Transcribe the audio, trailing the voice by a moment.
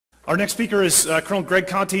Our next speaker is Colonel Greg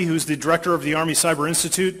Conti, who's the director of the Army Cyber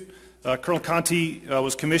Institute. Colonel Conti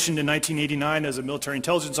was commissioned in 1989 as a military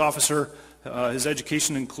intelligence officer. His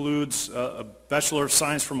education includes a Bachelor of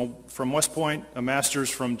Science from West Point, a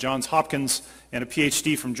Master's from Johns Hopkins, and a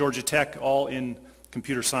PhD from Georgia Tech, all in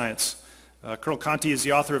computer science. Colonel Conti is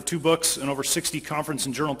the author of 2 books and over 60 conference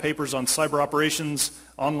and journal papers on cyber operations,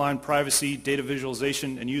 online privacy, data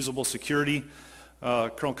visualization, and usable security.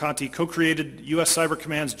 Colonel Conti co-created U.S. Cyber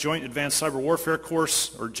Command's Joint Advanced Cyber Warfare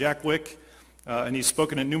Course, or JACWIC, and he's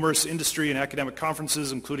spoken at numerous industry and academic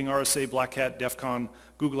conferences, including RSA, Black Hat, DEF CON,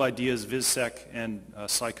 Google Ideas, VizSec, and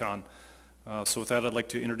SciCon. So with that, I'd like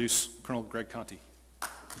to introduce Colonel Greg Conti.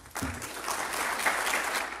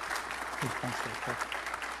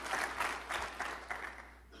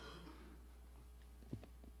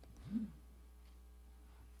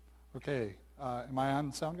 Okay, am I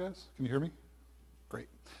on sound, guys? Can you hear me? Great.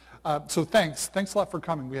 So thanks a lot for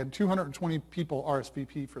coming. We had 220 people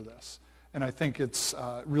RSVP for this, and I think it's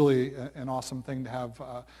really an awesome thing to have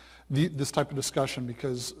this type of discussion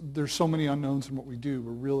because there's so many unknowns in what we do.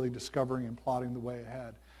 We're really discovering and plotting the way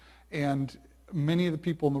ahead. And many of the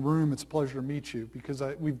people in the room, it's a pleasure to meet you because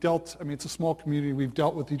we've dealt, it's a small community, we've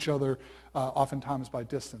dealt with each other oftentimes by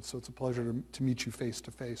distance, so it's a pleasure to meet you face to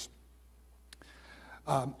face.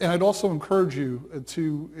 And I'd also encourage you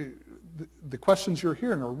to, the questions you're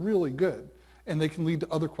hearing are really good, and they can lead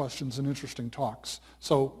to other questions and interesting talks.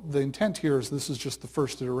 So the intent here is this is just the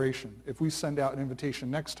first iteration. If we send out an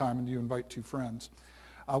invitation next time and you invite 2 friends,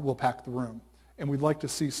 we'll pack the room. And we'd like to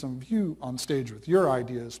see some of you on stage with your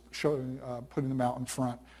ideas, showing, putting them out in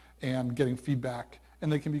front and getting feedback.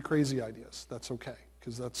 And they can be crazy ideas. That's okay,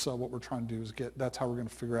 because that's what we're trying to do is that's how we're going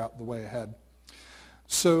to figure out the way ahead.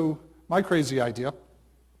 So my crazy idea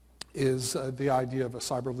is the idea of a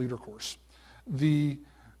cyber leader course. We're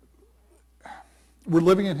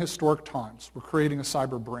living in historic times. We're creating a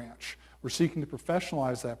cyber branch. We're seeking to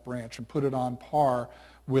professionalize that branch and put it on par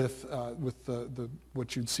with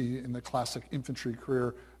what you'd see in the classic infantry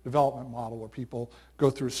career development model where people go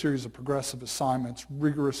through a series of progressive assignments,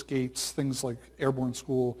 rigorous gates, things like airborne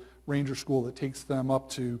school, ranger school that takes them up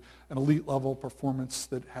to an elite level performance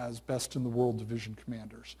that has best in the world division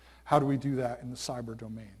commanders. How do we do that in the cyber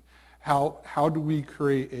domain? How do we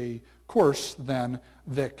create a course then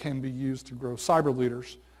that can be used to grow cyber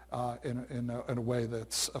leaders in a way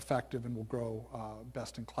that's effective and will grow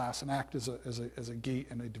best in class and act as a gate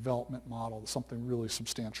and a development model, something really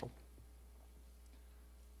substantial.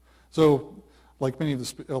 So, like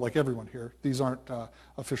like everyone here, these aren't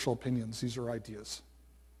official opinions; these are ideas.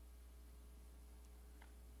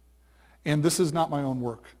 And this is not my own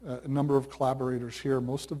work. A number of collaborators here,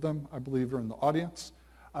 most of them, I believe, are in the audience.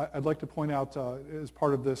 I'd like to point out, as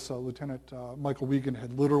part of this, Lieutenant Michael Wiegand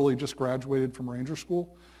had literally just graduated from Ranger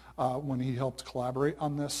School when he helped collaborate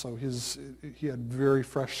on this, so he had very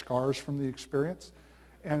fresh scars from the experience.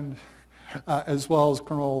 And as well as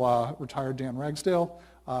Colonel retired Dan Ragsdale,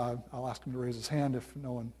 I'll ask him to raise his hand if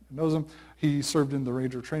no one knows him. He served in the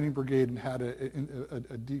Ranger Training Brigade and had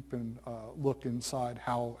a deep look inside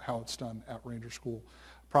how it's done at Ranger School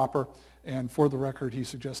proper. And for the record, he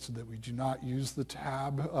suggested that we do not use the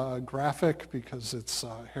tab graphic because it's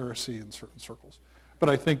heresy in certain circles. But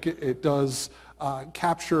I think it does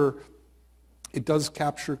capture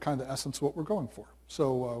kind of the essence of what we're going for.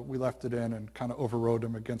 So we left it in and kind of overrode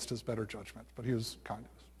him against his better judgment, but he was kind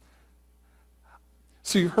of.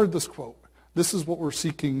 So you heard this quote. This is what we're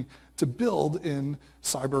seeking to build in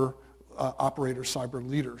cyber operators, cyber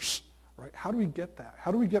leaders. Right? How do we get that?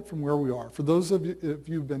 How do we get from where we are? For those of you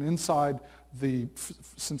who've been inside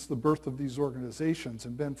since the birth of these organizations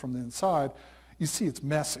and been from the inside, you see it's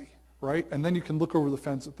messy, right? And then you can look over the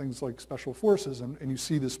fence at things like special forces and you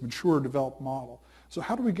see this mature, developed model. So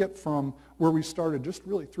how do we get from where we started just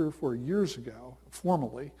really 3 or 4 years ago,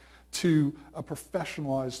 formally, to a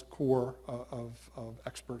professionalized core of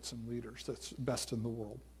experts and leaders that's best in the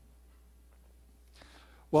world?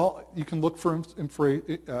 Well, you can look for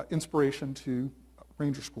inspiration to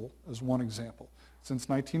Ranger School as one example. Since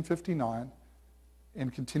 1959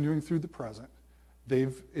 and continuing through the present,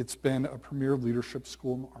 it's been a premier leadership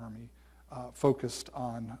school in the Army focused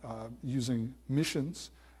on using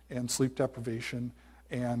missions and sleep deprivation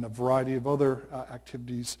and a variety of other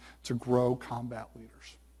activities to grow combat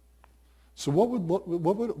leaders. So what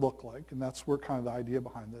would it look like, and that's where kind of the idea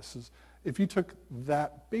behind this is, if you took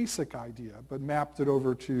that basic idea but mapped it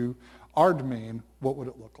over to our domain, what would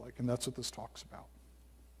it look like? And that's what this talk's about.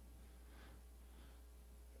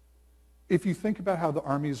 If you think about how the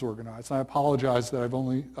Army is organized, and I apologize that I've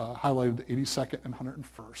only highlighted the 82nd and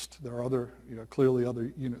 101st. There are other, clearly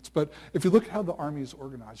other units. But if you look at how the Army is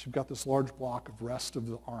organized, you've got this large block of rest of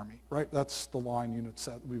the Army, right? That's the line units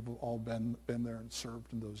that we've all been there and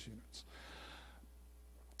served in those units.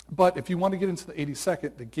 But if you want to get into the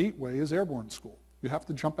 82nd, the gateway is airborne school. You have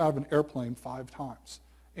to jump out of an airplane 5 times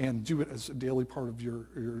and do it as a daily part of your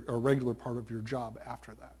a regular part of your job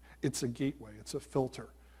after that. It's a gateway. It's a filter.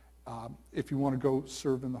 If you want to go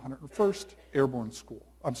serve in the 101st, airborne school,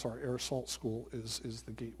 air assault school is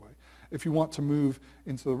the gateway. If you want to move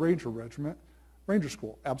into the Ranger Regiment, Ranger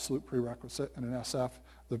School, absolute prerequisite, and in SF,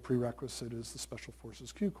 the prerequisite is the Special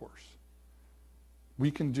Forces Q course. We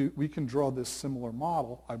can draw this similar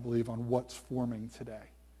model, I believe, on what's forming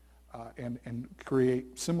today, and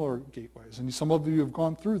create similar gateways. And some of you have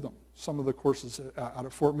gone through them. Some of the courses out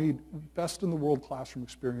at Fort Meade, best in the world classroom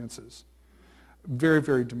experiences. Very,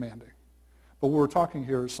 very demanding. But what we're talking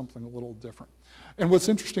here is something a little different. And what's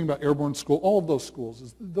interesting about airborne school, all of those schools,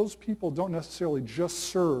 is those people don't necessarily just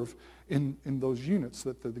serve in those units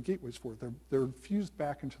that the gateway's for. They're fused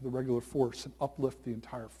back into the regular force and uplift the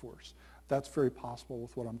entire force. That's very possible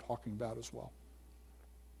with what I'm talking about as well.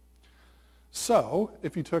 So,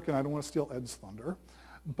 if you took, and I don't want to steal Ed's thunder,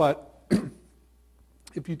 but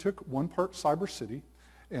if you took one part Cyber City,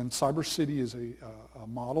 and Cyber City is a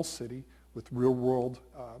model city with real-world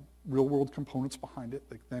components behind it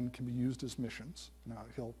that then can be used as missions. Now,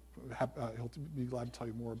 he'll be glad to tell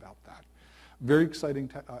you more about that. Very exciting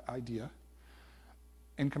idea.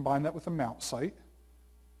 And combine that with a mount site,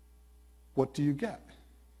 what do you get?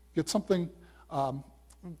 You get something, I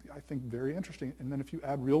think, very interesting. And then if you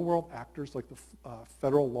add real-world actors, like the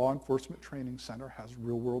Federal Law Enforcement Training Center has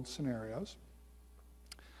real-world scenarios,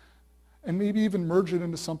 and maybe even merge it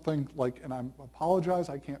into something like, and I apologize,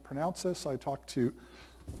 I can't pronounce this. I talked to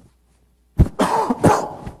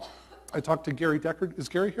Gary Decker. Is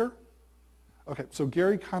Gary here? Okay, so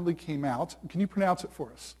Gary kindly came out. Can you pronounce it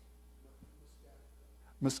for us?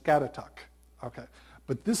 Muscatatuck. Okay.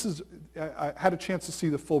 But this is, I had a chance to see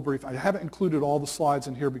the full brief. I haven't included all the slides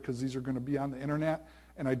in here because these are going to be on the internet,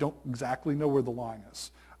 and I don't exactly know where the line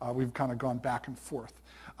is. We've kind of gone back and forth.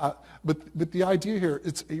 But the idea here,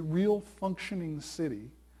 it's a real functioning city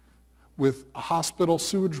with a hospital,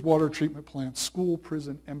 sewage water treatment plant, school,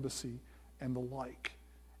 prison, embassy, and the like.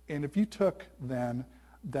 And if you took then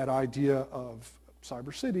that idea of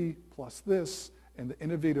Cyber City plus this and the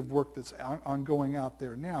innovative work that's ongoing out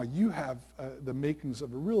there now, you have the makings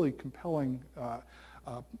of a really compelling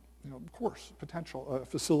course, potential,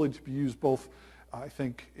 facility to be used both, I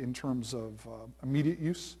think, in terms of immediate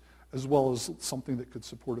use as well as something that could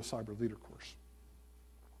support a cyber leader course.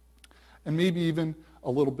 And maybe even a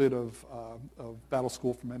little bit of battle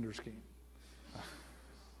school from Ender's Game.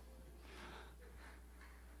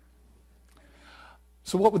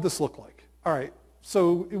 So what would this look like? All right,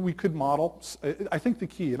 so we could model. I think the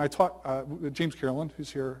key, and I taught James Carolyn, who's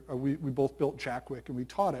here, we both built Jackwick, and we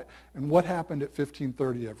taught it. And what happened at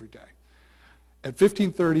 1530 every day? At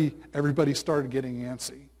 1530, everybody started getting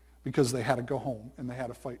antsy because they had to go home and they had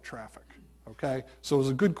to fight traffic, okay? So it was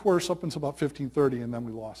a good course up until about 1530, and then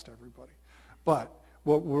we lost everybody. But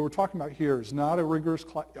what we're talking about here is not a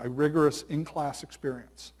rigorous in-class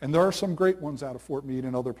experience. And there are some great ones out of Fort Meade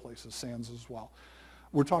and other places, Sands as well.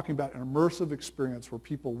 We're talking about an immersive experience where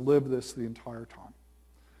people live this the entire time.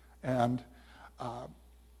 And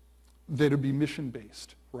that would be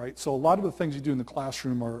mission-based, right? So a lot of the things you do in the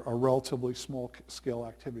classroom are relatively small-scale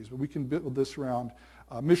activities, but we can build this around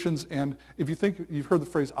missions. And if you think, you've heard the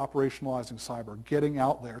phrase operationalizing cyber, getting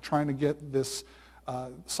out there, trying to get this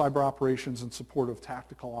cyber operations in support of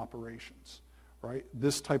tactical operations, right?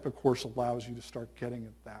 This type of course allows you to start getting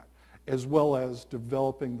at that, as well as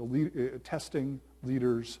developing testing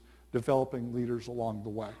leaders, developing leaders along the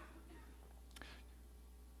way.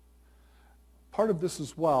 Part of this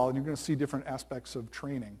as well, and you're going to see different aspects of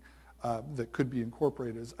training that could be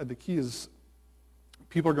incorporated, is the key is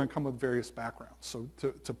people are going to come with various backgrounds. So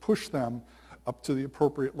to push them up to the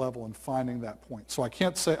appropriate level and finding that point. So I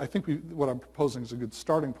can't say, I think what I'm proposing is a good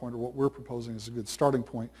starting point, or what we're proposing is a good starting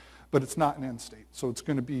point, but it's not an end state. So it's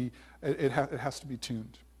going to be, it has to be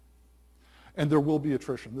tuned. And there will be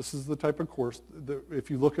attrition. This is the type of course that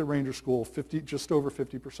if you look at Ranger School, just over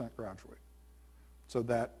 50% graduate. So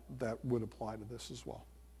that would apply to this as well.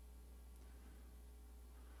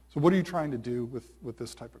 So what are you trying to do with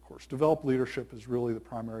this type of course? Develop leadership is really the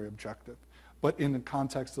primary objective, but in the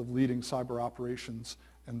context of leading cyber operations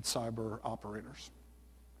and cyber operators.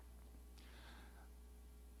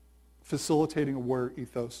 Facilitating a warrior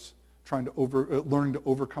ethos, learning to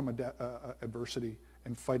overcome adversity,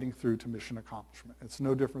 and fighting through to mission accomplishment. It's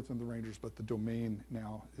no different than the Rangers, but the domain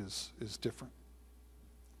now is different.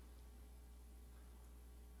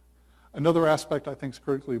 Another aspect I think is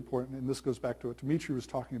critically important, and this goes back to what Dimitri was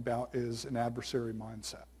talking about, is an adversary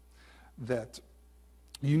mindset. That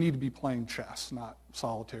you need to be playing chess, not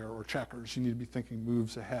solitaire or checkers. You need to be thinking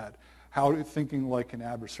moves ahead. Thinking like an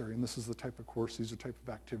adversary, and this is the type of course, these are the type of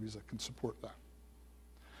activities that can support that.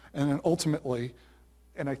 And then ultimately,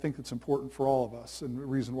 and I think it's important for all of us, and the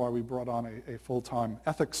reason why we brought on a full-time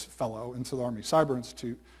ethics fellow into the Army Cyber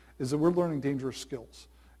Institute, is that we're learning dangerous skills.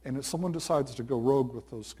 And if someone decides to go rogue with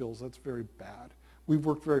those skills, that's very bad. We've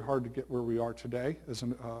worked very hard to get where we are today as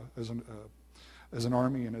an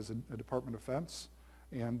Army and as a Department of Defense,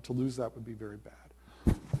 and to lose that would be very bad.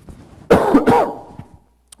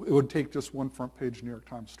 It would take just one front-page New York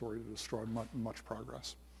Times story to destroy much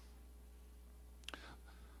progress.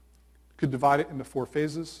 Could divide it into 4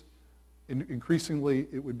 phases. Increasingly,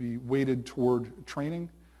 it would be weighted toward training,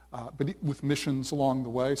 but with missions along the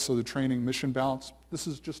way, so the training-mission balance. This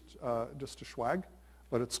is just a swag,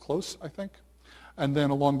 but it's close, I think. And then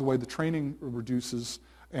along the way, the training reduces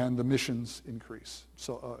and the missions increase.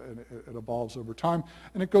 So it evolves over time.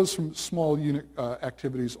 And it goes from small unit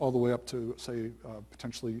activities all the way up to, say,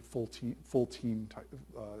 potentially full-on team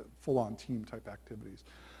type activities.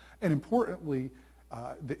 And importantly,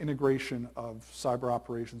 the integration of cyber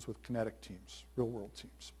operations with kinetic teams, real-world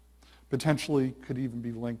teams. Potentially could even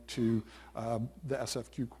be linked to the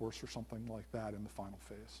SFQ course or something like that in the final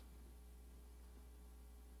phase.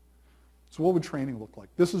 So what would training look like?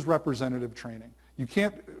 This is representative training. You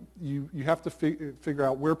have to figure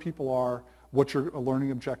out where people are, what your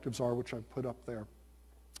learning objectives are, which I've put up there,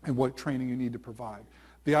 and what training you need to provide.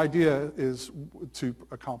 The idea is to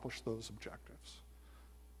accomplish those objectives.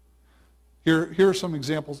 Here are some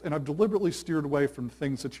examples, and I've deliberately steered away from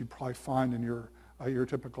things that you'd probably find in your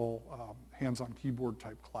typical hands-on keyboard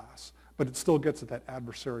type class, but it still gets at that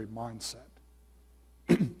adversary mindset.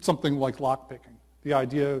 Something like lockpicking. The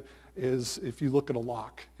idea is if you look at a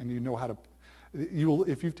lock and you know how to,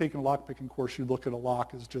 if you've taken a lockpicking course, you look at a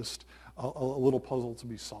lock as just a little puzzle to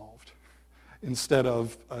be solved, instead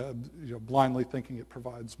of blindly thinking it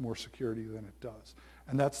provides more security than it does.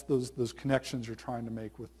 And that's those connections you're trying to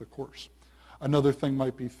make with the course. Another thing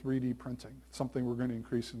might be 3D printing, something we're going to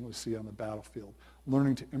increasingly see on the battlefield.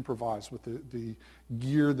 Learning to improvise with the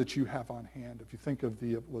gear that you have on hand. If you think of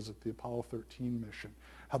the Apollo 13 mission,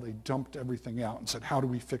 how they dumped everything out and said, how do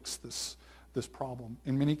we fix this problem?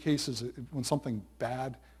 In many cases, when something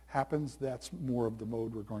bad happens, that's more of the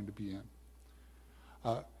mode we're going to be in.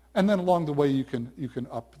 And then along the way, you can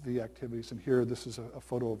up the activities. And here, this is a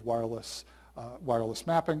photo of wireless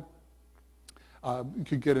mapping. You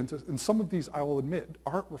could get into, and some of these, I will admit,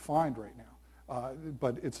 aren't refined right now,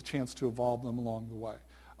 but it's a chance to evolve them along the way.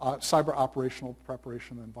 Cyber operational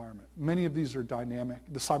preparation environment. Many of these are dynamic.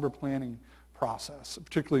 The cyber planning process,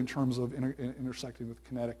 particularly in terms of intersecting with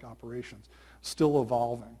kinetic operations, still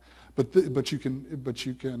evolving, but you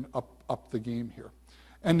can up the game here.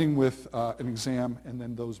 Ending with an exam and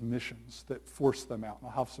then those missions that force them out. And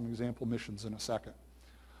I'll have some example missions in a second.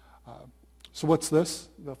 So what's this,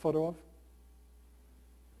 the photo of?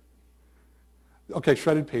 Okay,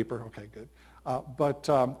 shredded paper. Okay, good. But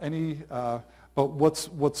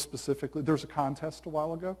what's specifically? There was a contest a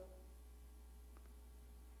while ago.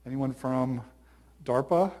 Anyone from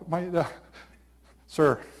DARPA might,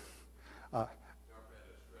 sir? DARPA had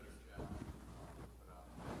a shredder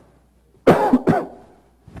challenge.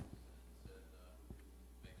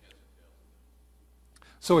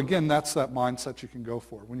 So again, that's that mindset you can go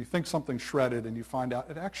for. When you think something's shredded and you find out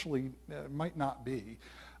it actually might not be,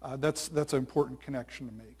 that's an important connection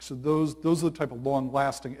to make. So those are the type of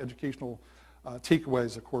long-lasting educational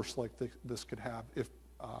takeaways a course like this could have if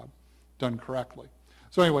done correctly.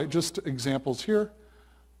 So anyway, just examples here.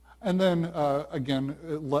 And then, again,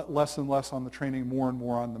 less and less on the training, more and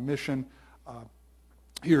more on the mission.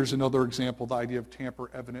 Here's another example, the idea of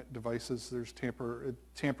tamper-evident devices. There's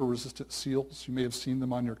tamper-resistant seals. You may have seen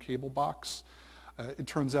them on your cable box. It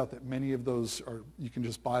turns out that many of those you can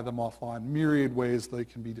just buy them offline, myriad ways they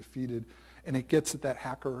can be defeated. And it gets at that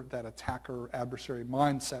hacker, that attacker, adversary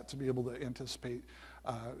mindset to be able to anticipate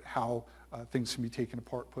how things can be taken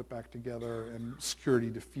apart, put back together, and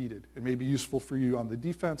security defeated. It may be useful for you on the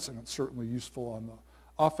defense, and it's certainly useful on the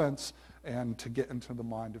offense, and to get into the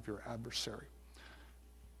mind of your adversary.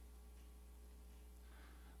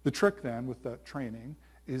 The trick then with that training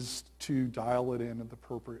is to dial it in at the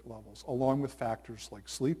appropriate levels, along with factors like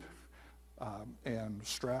sleep and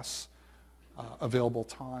stress, available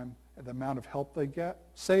time, the amount of help they get.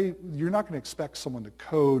 Say you're not going to expect someone to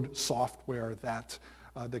code software that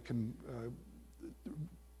can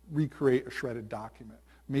recreate a shredded document.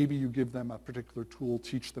 Maybe you give them a particular tool,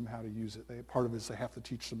 teach them how to use it. Part of it is they have to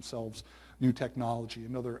teach themselves new technology.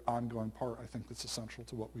 Another ongoing part, I think, that's essential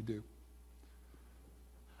to what we do.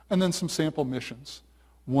 And then some sample missions.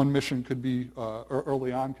 One mission could be,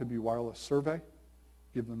 early on, could be wireless survey.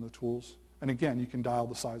 Give them the tools. And again, you can dial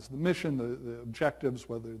the size of the mission, the objectives,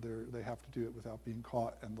 whether they have to do it without being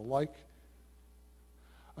caught, and the like.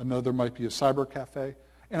 Another might be a cyber cafe.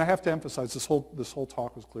 And I have to emphasize, this whole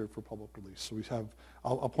talk was cleared for public release. So we have,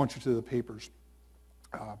 I'll point you to the papers.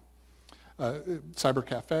 Cyber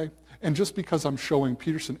Cafe. And just because I'm showing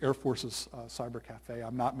Peterson Air Force's Cyber Cafe,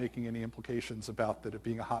 I'm not making any implications about that it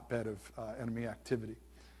being a hotbed of enemy activity,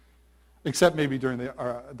 except maybe during the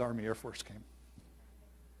Army Air Force came.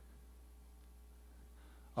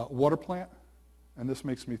 Water plant, and this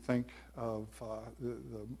makes me think of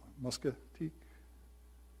the Muscatine.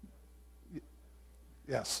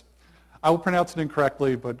 Yes. I will pronounce it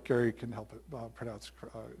incorrectly, but Gary can help it pronounce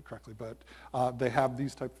correctly. But they have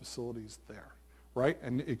these type of facilities there, right?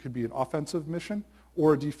 And it could be an offensive mission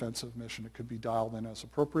or a defensive mission. It could be dialed in as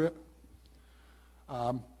appropriate.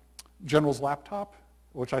 General's laptop,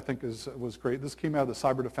 which I think was great. This came out of the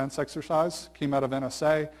cyber defense exercise, came out of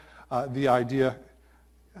NSA. The idea,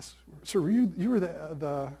 yes, sir, you were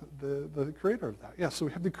the creator of that. Yeah, so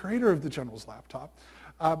we have the creator of the General's laptop.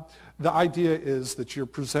 The idea is that you're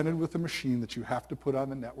presented with a machine that you have to put on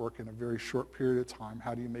the network in a very short period of time.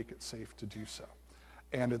 How do you make it safe to do so?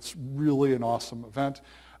 And it's really an awesome event.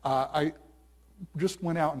 I just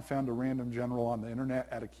went out and found a random general on the internet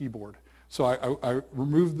at a keyboard. So I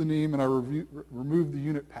removed the name and I removed the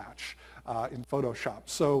unit patch in Photoshop.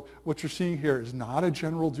 So what you're seeing here is not a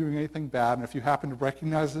general doing anything bad, and if you happen to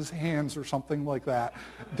recognize his hands or something like that,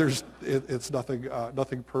 it's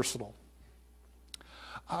nothing personal.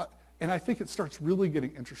 And I think it starts really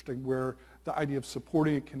getting interesting where the idea of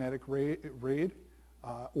supporting a kinetic raid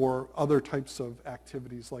or other types of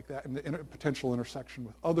activities like that and the potential intersection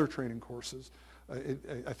with other training courses,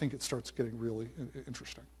 I think it starts getting really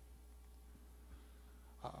interesting.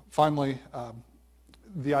 Finally,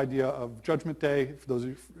 the idea of Judgment Day, for those of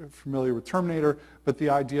you familiar with Terminator, but the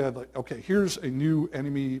idea that, okay, here's a new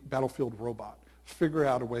enemy battlefield robot. Figure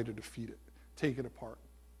out a way to defeat it. Take it apart.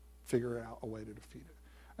 Figure out a way to defeat it.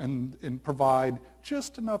 And provide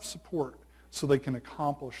just enough support so they can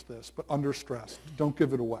accomplish this, but under stress. Don't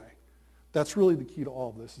give it away. That's really the key to all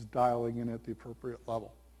of this, is dialing in at the appropriate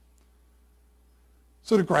level.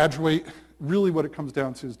 So to graduate, really what it comes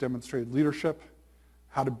down to is demonstrated leadership,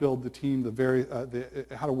 how to build the team,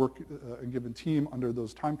 how to work a given team under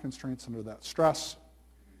those time constraints, under that stress.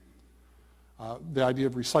 The idea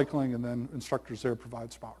of recycling, and then instructors there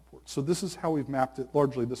provide spot reports. So this is how we've mapped it.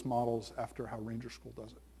 Largely, this model is after how Ranger School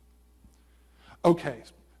does it. Okay,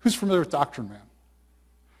 who's familiar with Doctrine Man?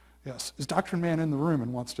 Yes, is Doctrine Man in the room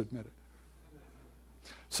and wants to admit it?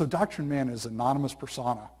 So Doctrine Man is an anonymous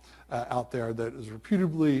persona out there that is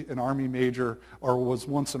reputably an Army major, or was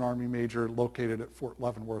once an Army major located at Fort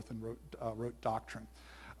Leavenworth and wrote Doctrine.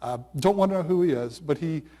 Don't want to know who he is, but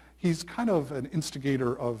he's kind of an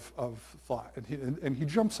instigator of thought, and he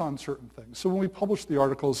jumps on certain things. So when we published the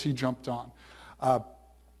articles, he jumped on.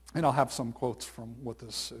 And I'll have some quotes from what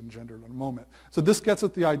this engendered in a moment. So this gets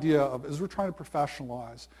at the idea of, as we're trying to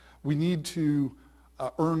professionalize, we need to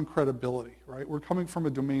earn credibility, right? We're coming from a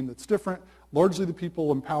domain that's different. Largely the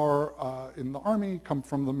people in power in the Army come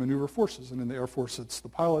from the maneuver forces, and in the Air Force it's the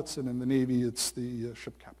pilots, and in the Navy it's the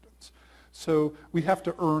ship captains. So we have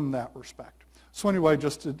to earn that respect. So anyway,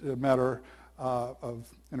 just a matter of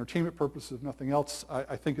entertainment purposes, if nothing else,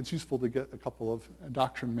 I think it's useful to get a couple of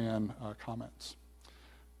Doctrine Man comments.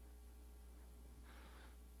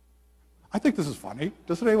 I think this is funny.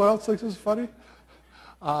 Does anyone else think this is funny?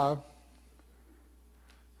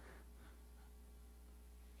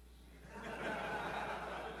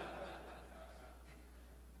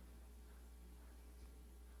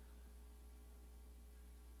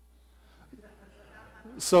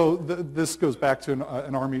 So this goes back to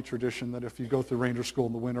an Army tradition that if you go through Ranger School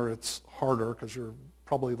in the winter, it's harder because you're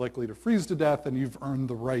probably likely to freeze to death, and you've earned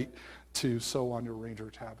the right to sew on your Ranger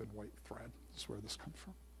tab in white thread. That's where this comes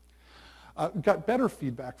from. Got better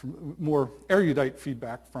feedback, more erudite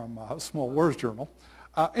feedback from Small Wars Journal.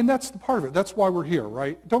 And that's the part of it. That's why we're here,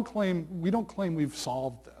 right? We don't claim we've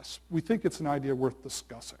solved this. We think it's an idea worth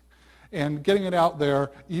discussing. And getting it out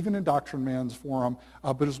there, even in Doctrine Man's forum,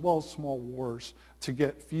 but as well as Small Wars, to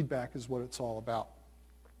get feedback is what it's all about.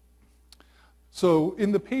 So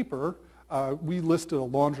in the paper, we listed a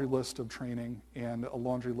laundry list of training and a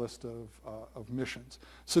laundry list of missions.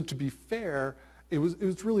 So to be fair, it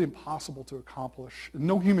was really impossible to accomplish.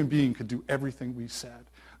 No human being could do everything we said.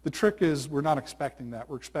 The trick is we're not expecting that.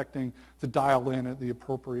 We're expecting to dial in at the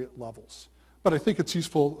appropriate levels. But I think it's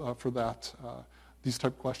useful for that, these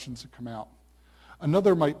type of questions to come out.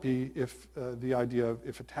 Another might be if the idea of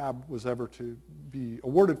if a tab was ever to be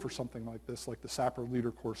awarded for something like this, like the Sapper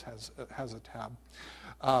Leader course has a tab,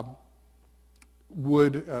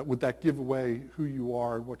 would that give away who you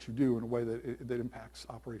are and what you do in a way that impacts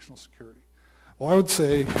operational security? Well, I would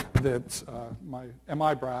say that my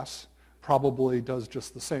MI brass probably does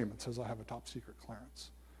just the same. It says I have a top secret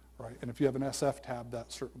clearance, right? And if you have an SF tab,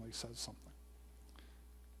 that certainly says something.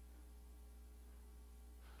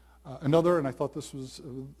 Another, and I thought this was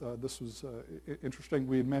interesting,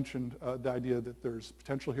 we had mentioned the idea that there's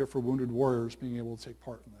potential here for wounded warriors being able to take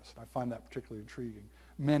part in this. And I find that particularly intriguing.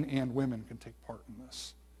 Men and women can take part in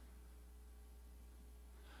this.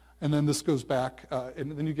 And then this goes back,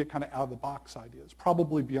 and then you get kind of out-of-the-box ideas,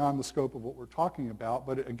 probably beyond the scope of what we're talking about,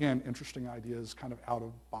 but again, interesting ideas, kind of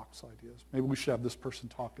out-of-box ideas. Maybe we should have this person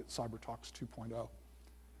talk at Cyber Talks 2.0.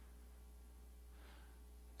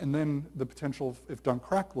 And then the potential, if done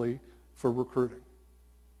correctly, for recruiting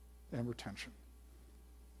and retention.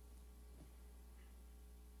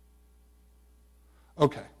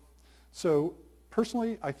 Okay, so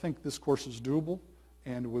personally, I think this course is doable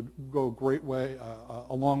and would go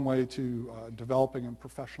a long way to developing and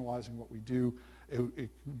professionalizing what we do. It could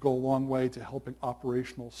go a long way to helping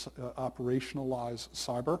operationalize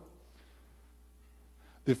cyber.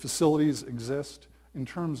 The facilities exist. In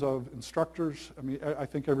terms of instructors, I mean, I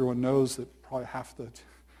think everyone knows that probably half the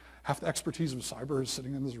expertise of cyber is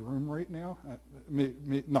sitting in this room right now.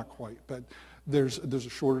 Not quite, but there's a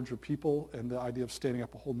shortage of people, and the idea of standing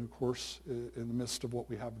up a whole new course in the midst of what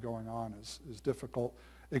we have going on is difficult.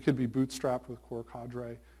 It could be bootstrapped with core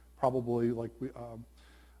cadre, probably like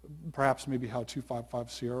perhaps maybe how 255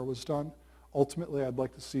 Sierra was done. Ultimately, I'd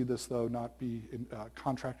like to see this, though, not be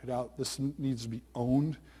contracted out. This needs to be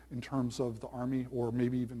owned in terms of the Army, or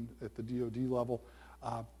maybe even at the DoD level,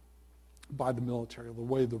 by the military. The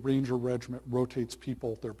way the Ranger Regiment rotates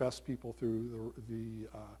people, their best people, through the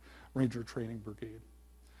Ranger Training Brigade.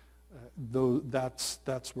 Though that's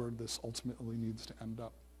where this ultimately needs to end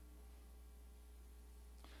up.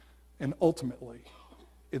 And ultimately,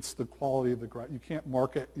 it's the quality of the grad. You can't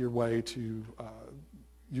market your way to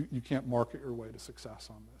you can't market your way to success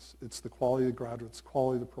on this. It's the quality of the graduates,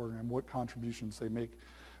 quality of the program, what contributions they make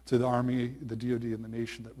to the Army, the DoD, and the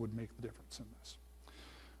nation that would make the difference in this.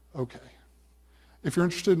 Okay. If you're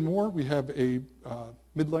interested in more, we have a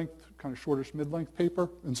mid-length, kind of shortish mid-length paper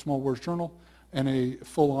in Small Wars Journal, and a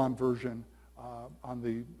full-on version on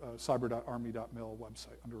the cyber.army.mil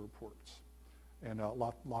website under reports, and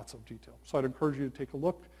lots of detail. So I'd encourage you to take a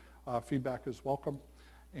look. Feedback is welcome.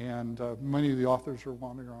 And many of the authors are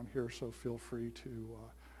wandering around here, so feel free to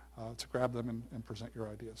grab them and present your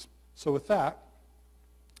ideas. So with that,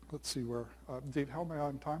 let's see where, Dave, how am I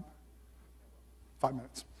on time? 5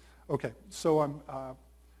 minutes. Okay, so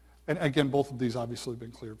and again, both of these obviously have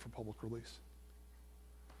been cleared for public release.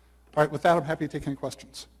 All right, with that, I'm happy to take any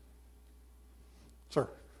questions. Sir.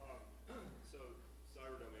 So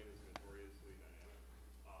cyber domain is notoriously dynamic,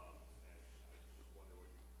 and I just wonder what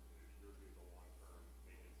your view of the long-term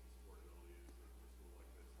maintenance and supportability is for a school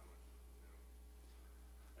like this. How much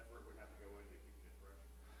effort would have to go into keeping it fresh?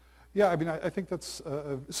 Yeah, I mean, I think that's,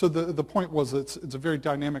 so the point was it's a very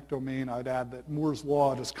dynamic domain. I'd add that Moore's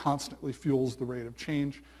Law just constantly fuels the rate of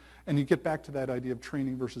change. And you get back to that idea of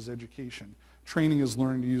training versus education. Training is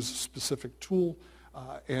learning to use a specific tool,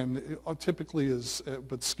 and it typically is,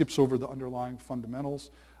 but skips over the underlying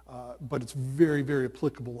fundamentals. But it's very, very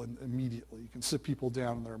applicable immediately. You can sit people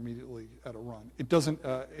down and they're immediately at a run. It doesn't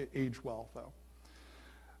age well, though.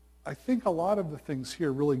 I think a lot of the things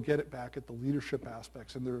here really get it back at the leadership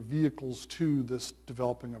aspects, and there are vehicles to this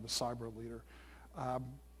developing of a cyber leader.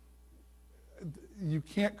 You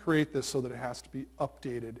can't create this so that it has to be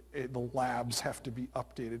updated. The labs have to be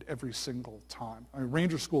updated every single time. I mean,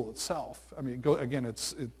 Ranger School itself, I mean,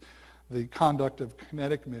 the conduct of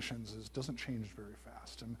kinetic missions doesn't change very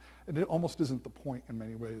fast. And it almost isn't the point in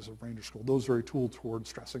many ways of Ranger School. Those are a tool toward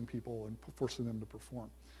stressing people and forcing them to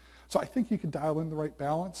perform. So I think you can dial in the right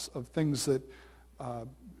balance of things that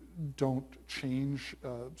don't change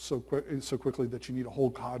so quickly that you need a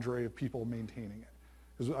whole cadre of people maintaining it.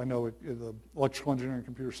 Because I know in the electrical engineering and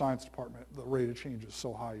computer science department, the rate of change is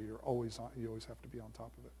so high, you always have to be on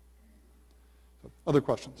top of it. So, other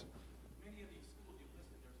questions? Many of these schools you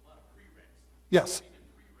listed, there's a lot of prereqs. Yes.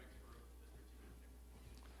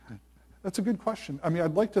 That's a good question. I mean,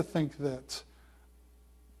 I'd like to think that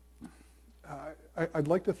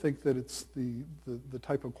it's the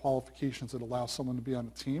type of qualifications that allow someone to be on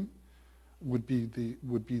a team would be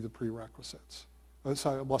the prerequisites.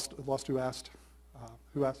 Sorry, I lost who asked.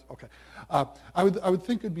 Who asked? Okay. I would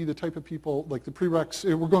think it'd be the type of people, like the prereqs,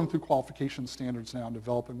 we're going through qualification standards now and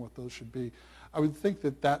developing what those should be. I would think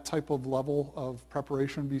that type of level of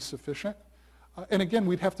preparation would be sufficient. And again,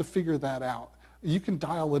 we'd have to figure that out. You can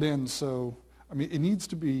dial it in, so, I mean, it needs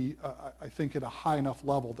to be, I think, at a high enough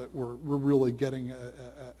level that we're really getting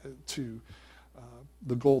to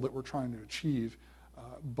the goal that we're trying to achieve.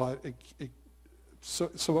 But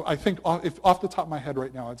so I think if off the top of my head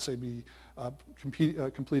right now, I'd say be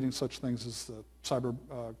completing such things as the cyber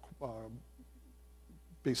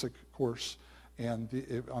basic course, and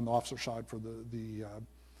on the officer side for the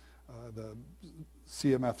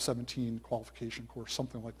CMF 17 qualification course,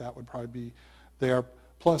 something like that would probably be there.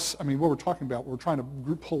 Plus, I mean, what we're talking about, we're trying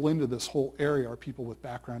to pull into this whole area are people with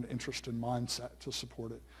background, interest, and mindset to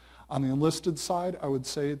support it. On the enlisted side, I would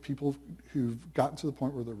say people who've gotten to the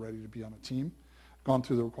point where they're ready to be on a team, gone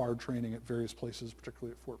through the required training at various places,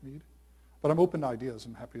 particularly at Fort Meade. But I'm open to ideas.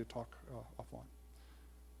 I'm happy to talk offline.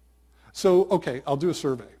 So, okay, I'll do a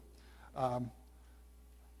survey.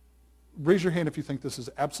 Raise your hand if you think this is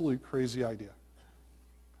an absolutely crazy idea.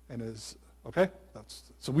 And is, okay?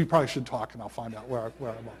 So we probably should talk, and I'll find out where I'm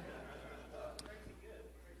at.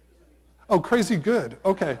 Oh, crazy good.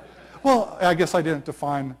 Okay. Well, I guess I didn't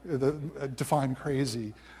define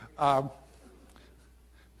crazy.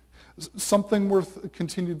 Something worth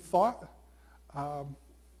continued thought.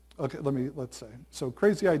 Okay, let's say. So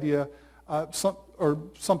crazy idea, or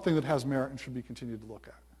something that has merit and should be continued to look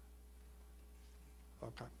at.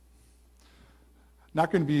 Okay. Not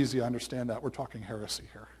going to be easy, I understand that. We're talking heresy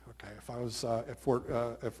here. Okay, if I was at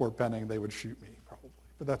Fort Benning, they would shoot me probably,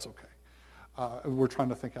 but that's okay. We're trying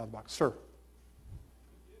to think out of the box. Sir?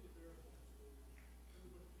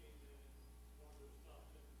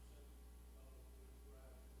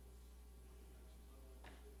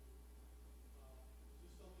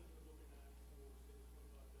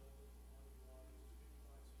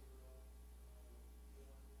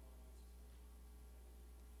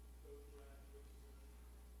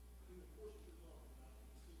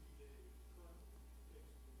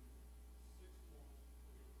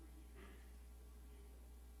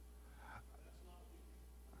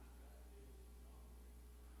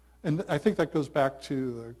 And I think that goes back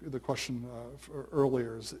to the question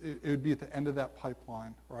earlier. It would be at the end of that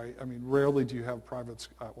pipeline, right? I mean, rarely do you have privates.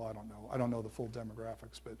 Well, I don't know. I don't know the full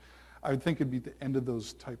demographics, but I would think it'd be at the end of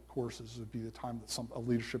those type courses would be the time that a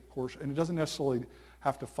leadership course, and it doesn't necessarily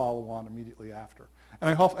have to follow on immediately after. And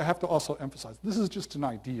I have to also emphasize, this is just an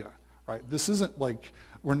idea, right? This isn't like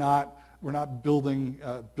we're not building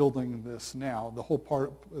this now. The whole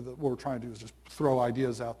part of what we're trying to do is just throw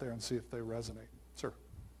ideas out there and see if they resonate. Sir.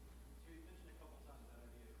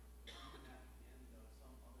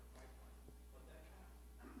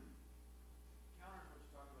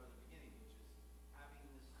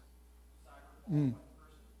 Mm.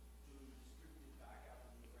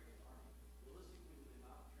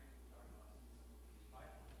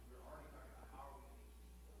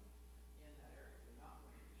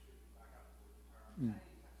 Mm.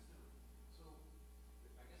 So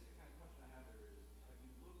I guess the kind of question I have there is, have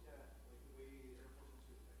you looked at like the way the Air Force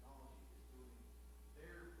Institute of Technology is doing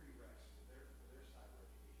their prereqs for their cyber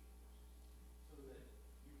education courses, so that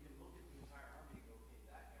you can look at the entire Army and go, okay,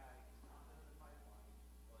 that guy is not in the pipeline,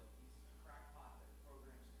 but he's a crackpot that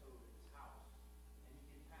programs code at his house, and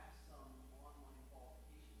he can pass some online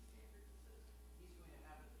qualification standard that says he's going to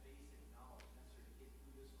have the basic knowledge necessary to get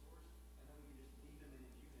through this course, and then we can just leave him in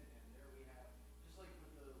his unit, and there we have, just like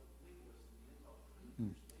with the linguists and the intel,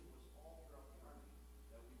 there's linguists all throughout the Army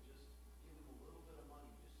that we just give them a little bit of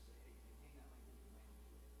money just to say, hey, maintain that language and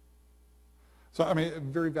language away. So, I mean, a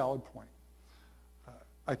very valid point.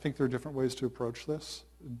 I think there are different ways to approach this,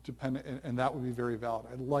 and that would be very valid.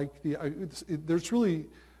 I like there's really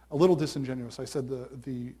a little disingenuous. I said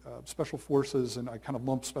the Special Forces, and I kind of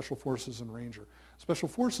lump Special Forces and Ranger. Special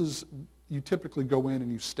Forces, you typically go in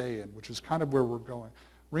and you stay in, which is kind of where we're going.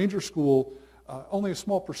 Ranger School, only a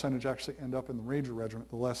small percentage actually end up in the Ranger Regiment.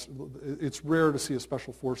 It's rare to see a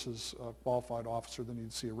Special Forces qualified officer than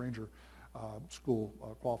you'd see a Ranger School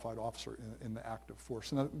qualified officer in the active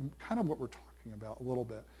force. And that's kind of what we're talking about a little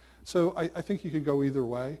bit. So I think you could go either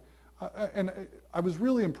way. And I was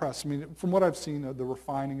really impressed. I mean, from what I've seen, the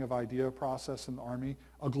refining of idea process in the Army,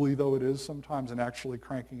 ugly though it is sometimes, and actually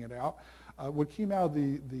cranking it out. What came out of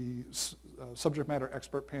the subject matter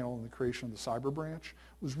expert panel in the creation of the cyber branch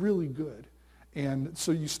was really good. And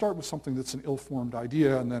so you start with something that's an ill-formed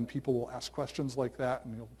idea, and then people will ask questions like that,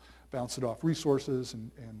 and you'll bounce it off resources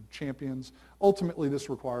and champions. Ultimately, this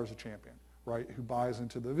requires a champion, right, who buys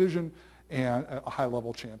into the vision, and a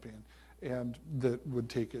high-level champion, and that would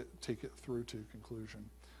take it through to conclusion.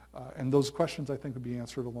 And those questions, I think, would be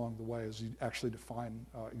answered along the way as you actually define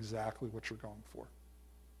exactly what you're going for.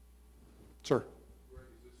 Sir? Greg,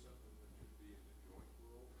 is this something that could be in the joint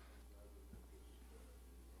role rather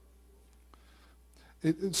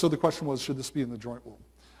than just So the question was, should this be in the joint role?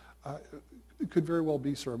 It could very well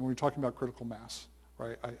be, sir. I mean, we're talking about critical mass,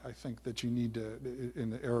 right? I think that you need to, in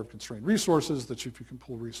the era of constrained resources, that if you can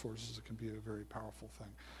pull resources, it can be a very powerful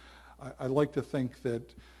thing. I like to think that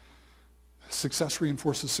success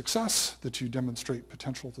reinforces success, that you demonstrate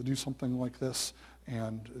potential to do something like this,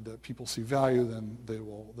 and that people see value, then they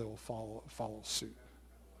will follow suit.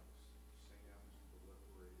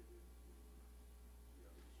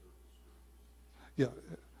 Yeah.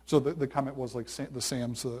 So the comment was like the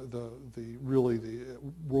SAMs, really the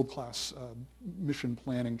world-class mission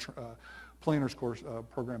planning planners course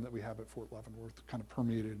program that we have at Fort Leavenworth, kind of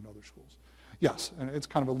permeated in other schools. Yes, and it's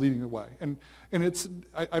kind of a leading the way. And it's,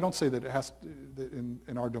 I don't say that it has to, that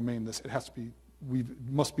in our domain it has to be,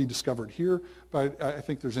 must be discovered here, but I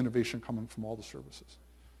think there's innovation coming from all the services.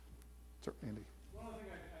 Sir, Andy. One other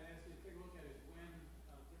thing I'd ask you to take a look at is when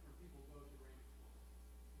different people go to Ranger School.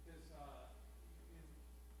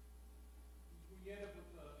 Because when you end up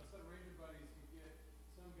with a set of Ranger buddies, you get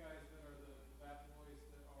some guys that are the bat boys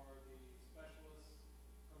that are the specialists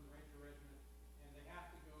from the Ranger Regiment, and they have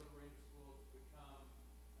to go to Ranger School to become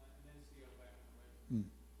an NCO back in the regiment.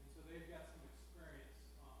 And so they've got some experience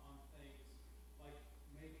on things like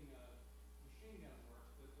making a machine gun work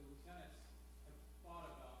that the lieutenants have thought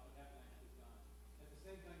about but haven't actually done. At the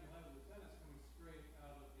same time, you'll have the lieutenants coming straight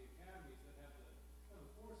out of the academies that have the kind of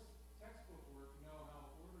course textbook work, know how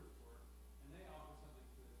orders work, and they offer something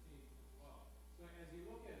to the team as well. So as you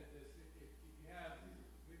look at this, if you have,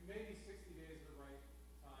 maybe 60 days is the right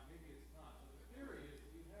time, maybe it's not. But the theory is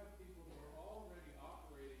that you have people who are already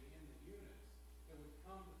operating in the units that would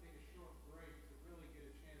come to take a short break to really get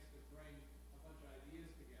a chance to bring a bunch of ideas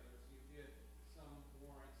together. So you get some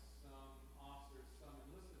warrants, some officers, some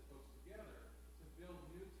enlisted folks together to build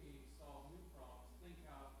new teams, solve new problems, think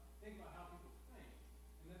about how people think,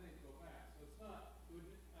 and then they go back. So it's not,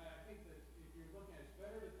 I think that if you're looking at it, it's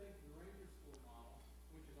better to think the Ranger School model,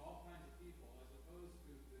 which is all kinds of people, as opposed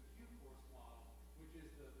to the Q course model, which is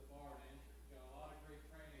the bar to entry. You've got a lot of great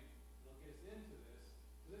training that'll get us into this.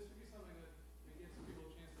 So this would be something that gives people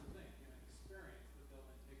a chance to think, experience that they'll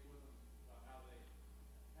then take with them about how they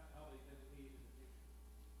then lead in the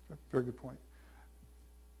future. Very good point.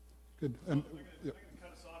 Good. And, I'm going to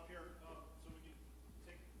cut us off here so we can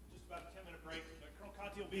take just about a 10-minute break. Colonel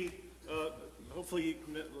Conti will be, hopefully,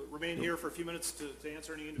 remain here for a few minutes to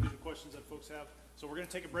answer any individual questions that folks have. So we're going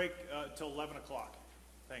to take a break until 11 o'clock.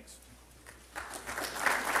 Thanks.